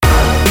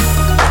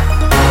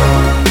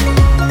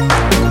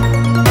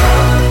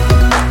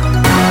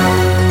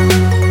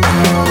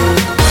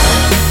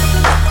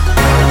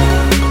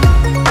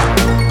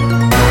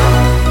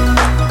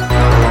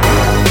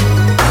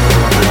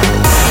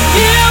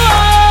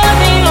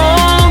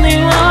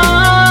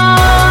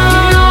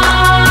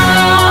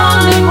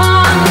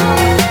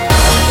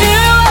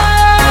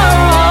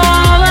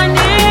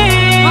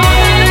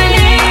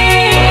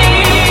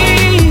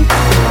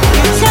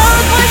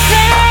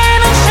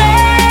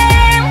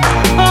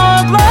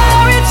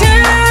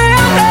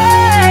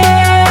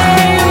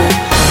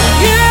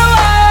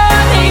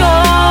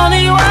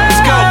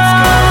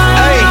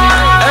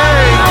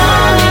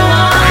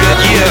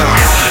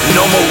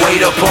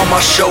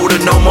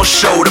more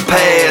shoulder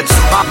pads.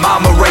 My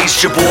mama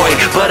raised your boy,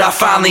 but I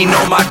finally know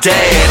my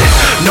dad.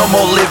 No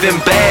more living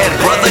bad,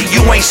 brother,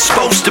 you ain't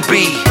supposed to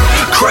be.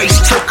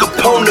 Christ took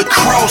upon the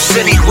cross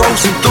and he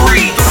rose in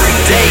 3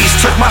 days.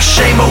 Took my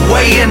shame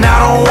away and I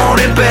don't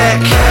want it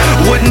back.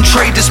 Wouldn't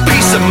trade this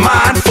peace of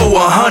mind for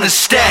 100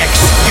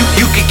 stacks.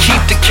 You could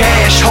keep the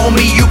cash,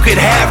 homie, you could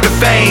have the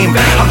fame.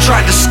 I'm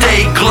trying to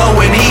stay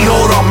glowing, he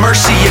hold on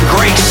mercy and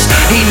grace.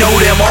 He know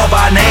them all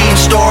by name,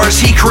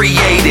 stars he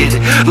created.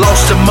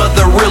 Lost a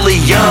mother really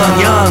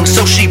young,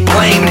 so she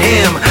blamed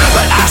him.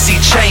 But I see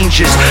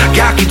changes,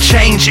 God can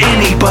change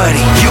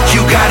anybody.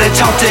 You gotta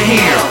talk to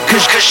him,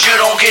 cause you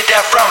don't get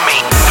that from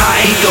me.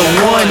 I ain't the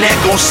one that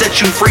gon'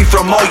 set you free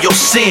from all your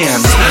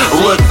sins.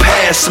 Look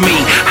past me,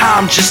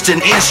 I'm just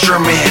an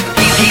instrument.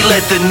 He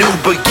let the new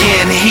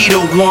begin, he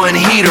the one,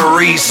 he the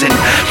reason.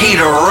 He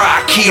the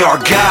rock, he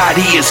our God,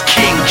 he is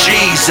King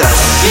Jesus.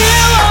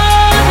 You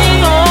are the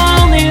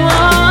only one.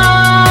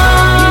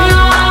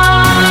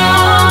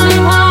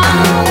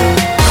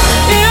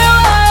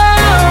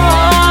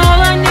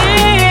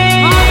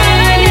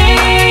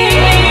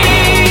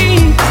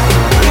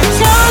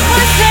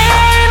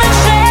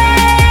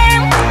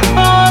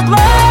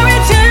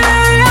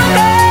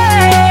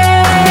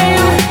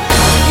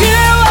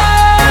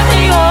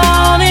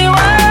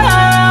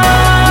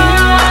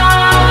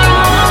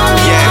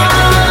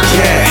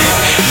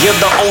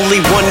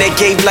 One that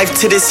gave life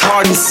to this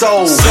heart and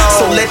soul.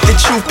 So let the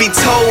truth be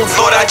told,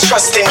 Lord, I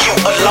trust in you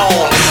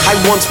alone. I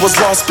once was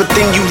lost, but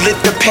then you lit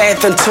the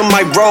path unto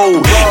my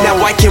road.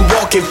 Now I can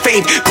walk in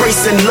faith,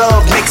 grace and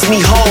love makes me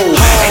whole.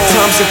 At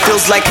times it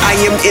feels like I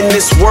am in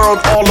this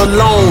world all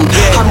alone.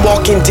 I'm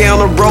walking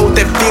down a road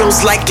that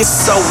feels like it's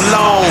so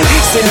long.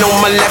 Sin on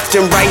my left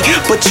and right,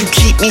 but you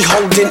keep me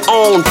holding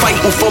on.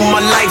 Fighting for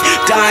my life,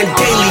 dying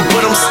daily,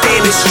 but I'm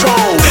standing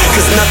strong.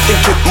 Cause nothing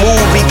could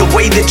move me the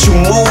way that you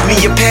move me.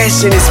 Your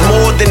passion is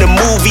more than a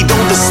movie,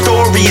 though the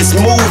story is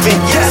moving.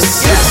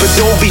 Yes, but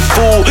don't be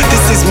fooled,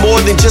 this is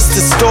more than just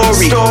a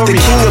story. The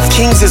King of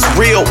Kings is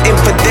real, and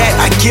for that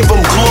I give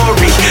him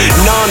glory.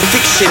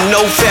 Non-fiction,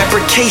 no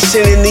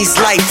fabrication in these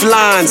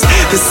lifelines.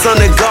 The Son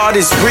of God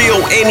is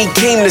real, and he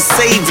came to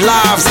save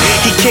lives.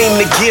 He came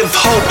to give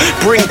hope,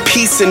 bring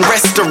peace and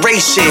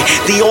restoration.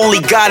 The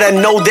only God I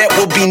know that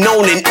will be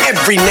known in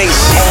every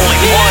nation. Only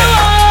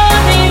one.